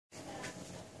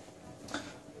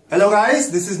Hello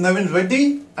guys, this is Navin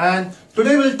Reddy and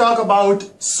today we'll talk about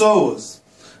servers.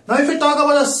 Now if we talk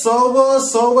about a server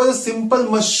is a simple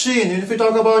machine. If we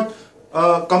talk about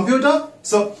a computer,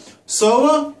 so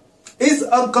server is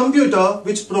a computer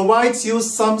which provides you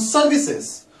some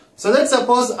services. So let's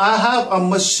suppose I have a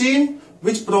machine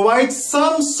which provides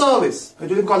some service. It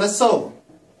will be called a server.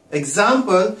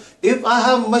 Example, if I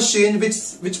have a machine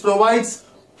which provides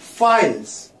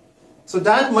files, so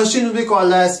that machine will be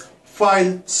called as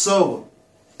file server.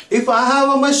 If I have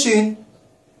a machine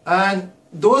and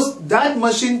that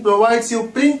machine provides you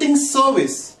printing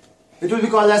service, it will be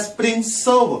called as print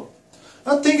server.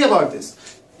 Now think about this.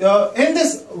 In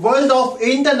this world of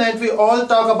internet, we all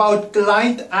talk about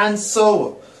client and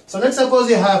server. So let's suppose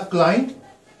you have client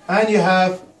and you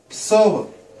have server.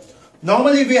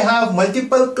 Normally we have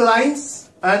multiple clients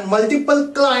and multiple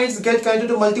clients get connected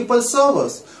to multiple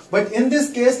servers. But in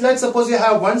this case, let's suppose you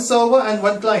have one server and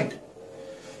one client.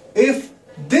 If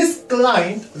this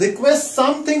client requests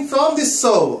something from this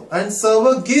server and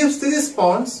server gives the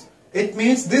response, it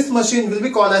means this machine will be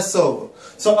called as server.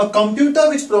 So a computer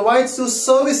which provides you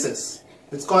services,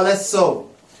 it's called as server.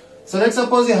 So let's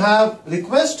suppose you have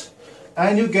request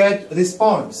and you get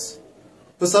response.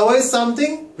 The server is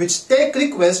something which takes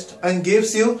request and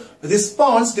gives you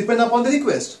response depending upon the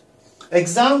request.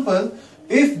 Example,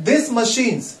 if this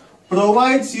machine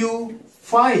provides you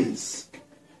files,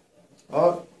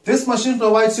 or this machine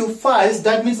provides you files,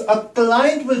 that means a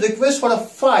client will request for a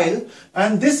file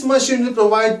and this machine will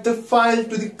provide the file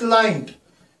to the client.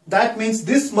 That means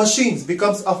this machine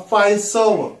becomes a file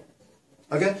server.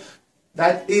 Okay,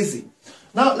 that easy.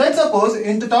 Now let's suppose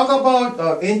to talk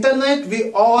about internet,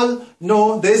 we all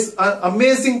know this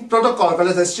amazing protocol called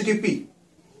as HTTP.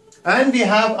 And we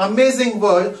have amazing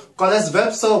word called as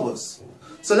web servers.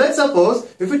 So let's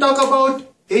suppose if we talk about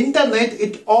internet,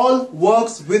 it all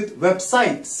works with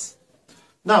websites.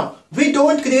 Now, we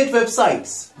don't create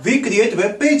websites, we create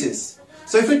web pages.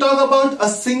 So if we talk about a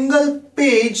single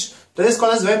page, that is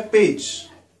called as web page,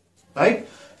 right?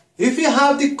 If you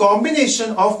have the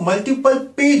combination of multiple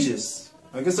pages,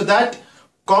 okay, so that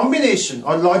combination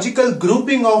or logical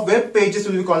grouping of web pages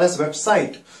will be called as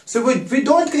website. So we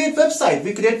don't create website,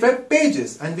 we create web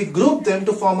pages and we group them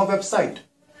to form a website,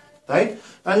 right?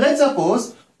 And let's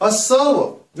suppose a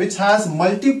server which has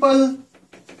multiple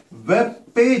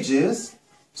web pages,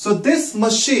 so this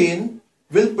machine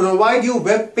will provide you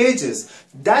web pages.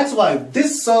 That's why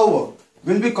this server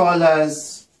will be called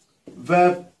as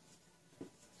web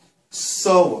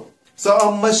server. So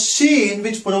a machine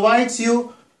which provides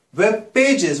you web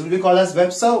pages will be called as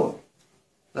web server,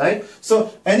 right?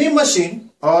 So any machine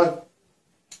or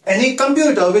any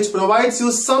computer which provides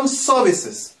you some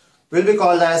services will be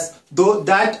called as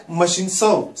that machine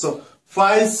server. So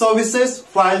file services,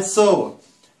 file server.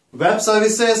 Web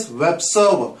services, web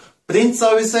server. Print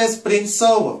services, print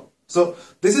server. So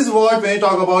this is what when you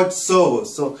talk about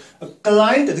servers. So a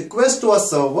client requests to a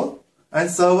server and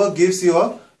server gives you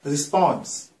a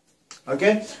response.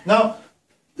 Okay. Now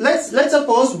let's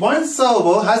suppose one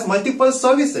server has multiple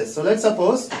services. So let's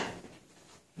suppose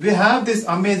we have this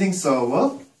amazing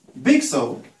server, big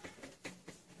server.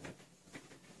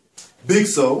 Big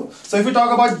server. So if we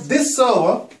talk about this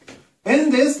server,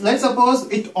 in this, let's suppose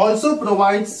it also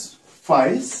provides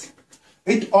files,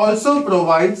 it also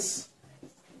provides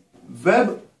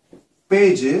web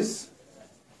pages,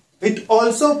 it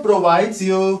also provides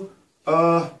you,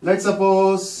 let's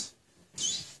suppose,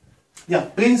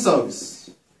 print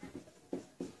service,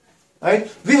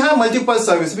 right? We have multiple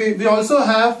services. We also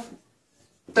have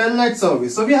telnet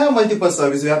service. So we have multiple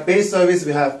services. We have page service,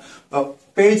 we have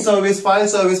page service, file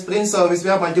service, print service, we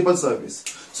have multiple service.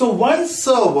 So one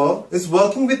server is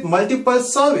working with multiple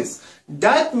service.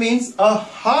 That means a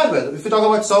hardware. If we talk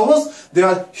about servers, they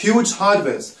are huge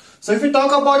hardwares. So if we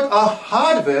talk about a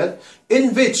hardware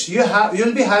in which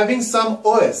you'll be having some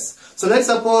OS. So let's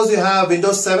suppose you have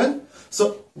Windows 7.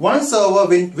 So one server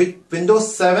with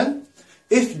Windows 7,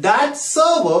 if that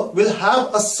server will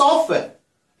have a software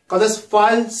called as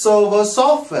file server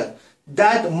software,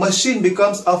 that machine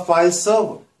becomes a file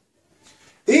server.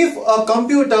 If a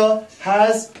computer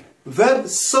has web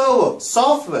server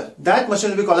software, that machine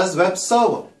will be called as web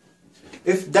server.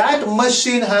 If that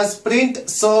machine has print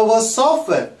server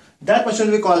software, that machine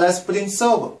will be called as print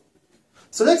server.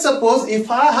 So let's suppose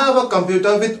if I have a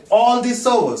computer with all these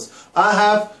servers, I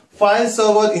have file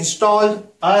server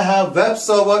installed, I have web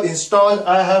server installed,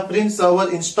 I have print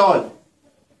server installed.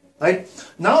 Right?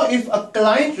 Now if a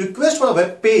client requests for a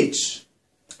web page,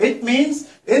 it means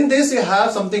in this you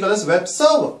have something called as web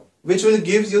server, which will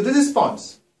give you the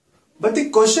response. But the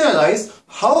question arises,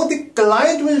 how the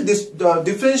client will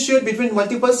differentiate between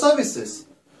multiple services.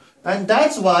 And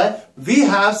that's why we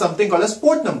have something called as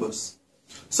port numbers.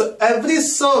 So every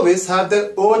service have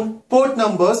their own port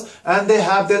numbers and they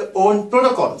have their own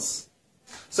protocols.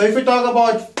 So if we talk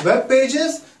about web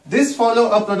pages, this follow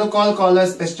a protocol called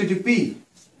as HTTP.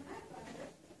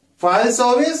 File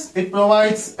service, it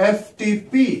provides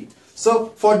FTP. So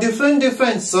for different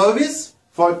service,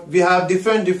 we have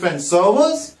different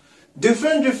servers.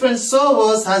 Different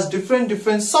servers has different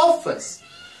softwares.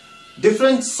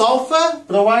 Different software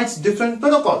provides different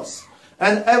protocols,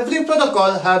 and every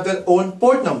protocol have their own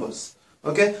port numbers.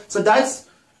 Okay, so that's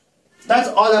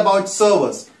all about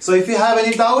servers. So if you have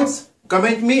any doubts,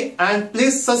 comment me and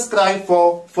please subscribe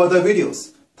for further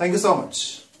videos. Thank you so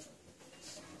much.